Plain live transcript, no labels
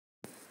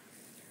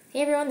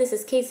Hey everyone, this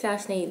is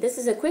Kate/Nate. This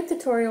is a quick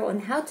tutorial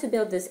on how to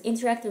build this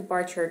interactive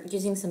bar chart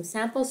using some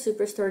sample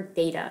superstore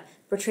data,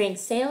 portraying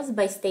sales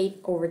by state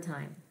over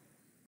time.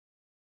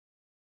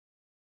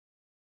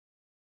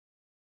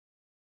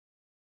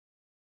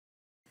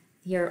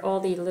 Here are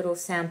all the little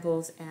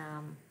samples.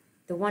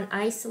 The one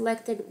I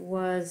selected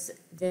was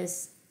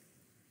this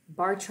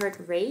bar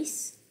chart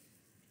race.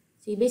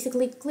 So you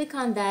basically click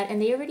on that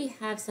and they already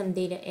have some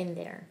data in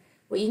there.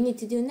 What you need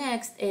to do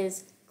next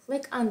is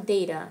click on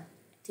data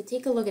to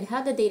take a look at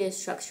how the data is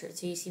structured.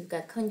 So you see you've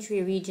got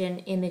country, region,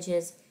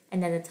 images,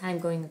 and then the time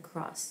going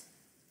across.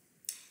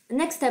 The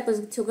next step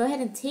is to go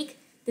ahead and take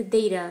the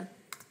data.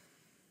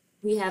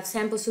 We have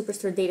sample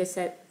superstore data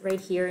set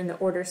right here in the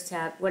orders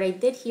tab. What I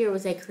did here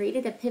was I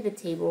created a pivot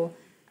table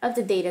of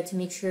the data to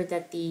make sure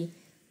that the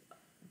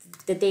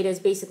data is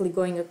basically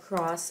going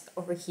across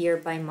over here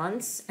by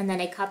months, and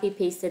then I copy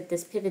pasted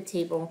this pivot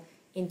table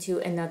into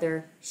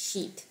another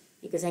sheet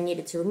because I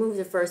needed to remove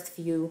the first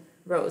few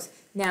rows.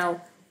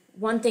 Now,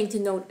 one thing to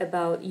note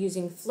about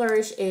using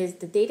Flourish is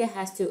the data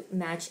has to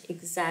match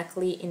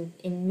exactly,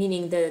 in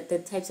meaning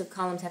the types of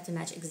columns have to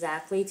match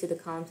exactly to the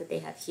columns that they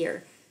have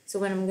here. So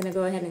when I'm going to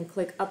go ahead and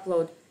click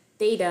upload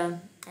data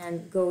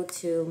and go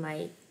to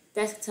my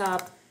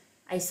desktop,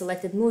 I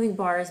selected moving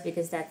bars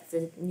because that's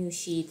the new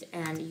sheet,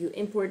 and you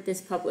import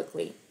this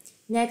publicly.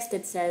 Next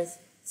it says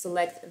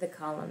select the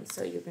column,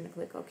 so you're going to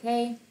click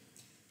OK.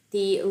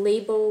 The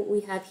label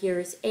we have here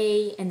is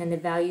A, and then the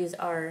values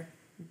are,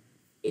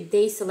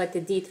 they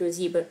selected D through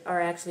Z, but R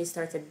actually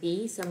starts at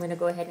B, so I'm going to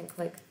go ahead and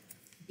click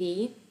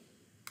B.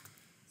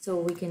 So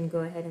we can go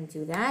ahead and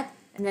do that.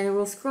 And then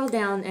we'll scroll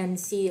down and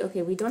see,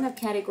 okay, we don't have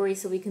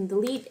categories, so we can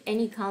delete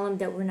any column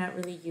that we're not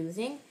really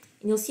using.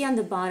 And you'll see on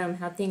the bottom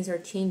how things are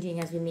changing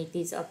as we make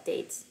these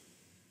updates.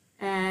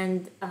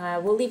 And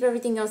we'll leave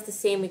everything else the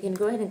same. We can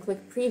go ahead and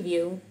click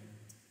preview.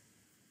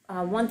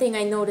 One thing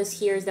I noticed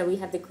here is that we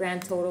have the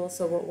grand total,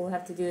 so what we'll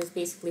have to do is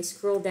basically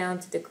scroll down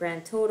to the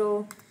grand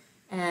total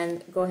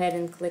and go ahead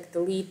and click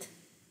delete.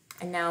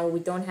 And now we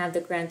don't have the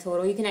grand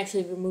total. You can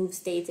actually remove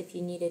states if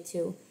you needed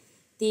to.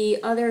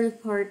 The other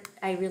part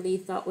I really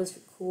thought was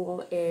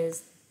cool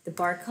is the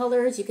bar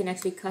colors. You can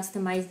actually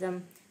customize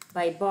them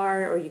by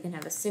bar, or you can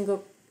have a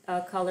single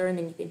color and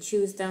then you can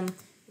choose them.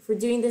 If we're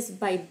doing this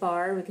by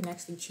bar, we can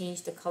actually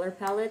change the color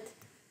palette.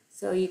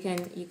 So you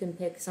can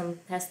pick some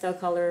pastel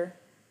color,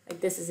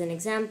 like this is an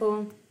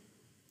example.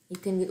 You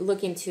can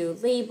look into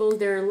labels.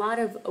 There are a lot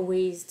of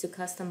ways to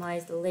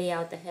customize the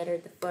layout, the header,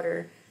 the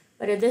footer.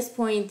 But at this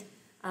point,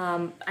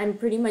 I'm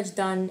pretty much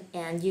done,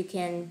 and you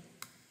can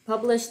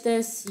publish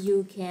this.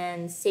 You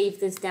can save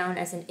this down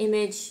as an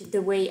image.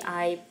 The way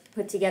I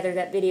put together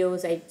that video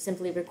is I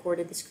simply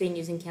recorded the screen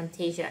using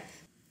Camtasia.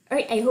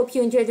 Alright, I hope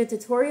you enjoyed the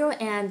tutorial,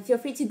 and feel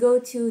free to go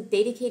to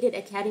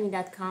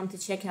dedicatedacademy.com to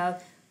check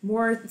out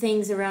more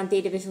things around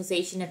data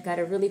visualization. I've got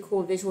a really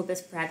cool visual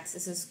best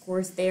practices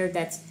course there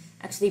that's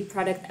actually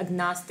product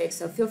agnostic,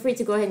 so feel free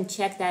to go ahead and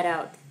check that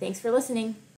out. Thanks for listening.